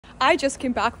I just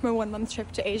came back from a 1-month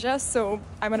trip to Asia, so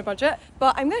I'm on a budget,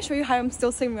 but I'm going to show you how I'm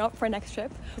still saving up for our next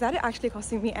trip without it actually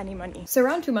costing me any money. So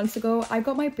around 2 months ago, I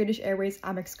got my British Airways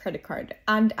Amex credit card,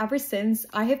 and ever since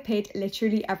I have paid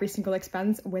literally every single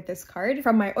expense with this card,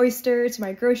 from my oyster to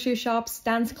my grocery shops,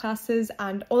 dance classes,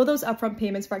 and all of those upfront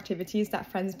payments for activities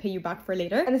that friends pay you back for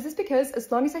later. And this is because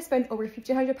as long as I spend over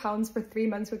 £1,500 for 3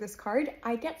 months with this card,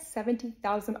 I get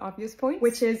 70,000 Obvious points,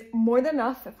 which is more than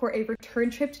enough for a return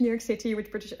trip to New York City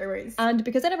with British Airways. And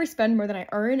because I never spend more than I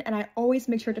earn, and I always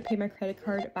make sure to pay my credit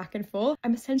card back in full,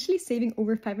 I'm essentially saving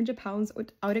over £500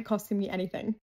 without it costing me anything.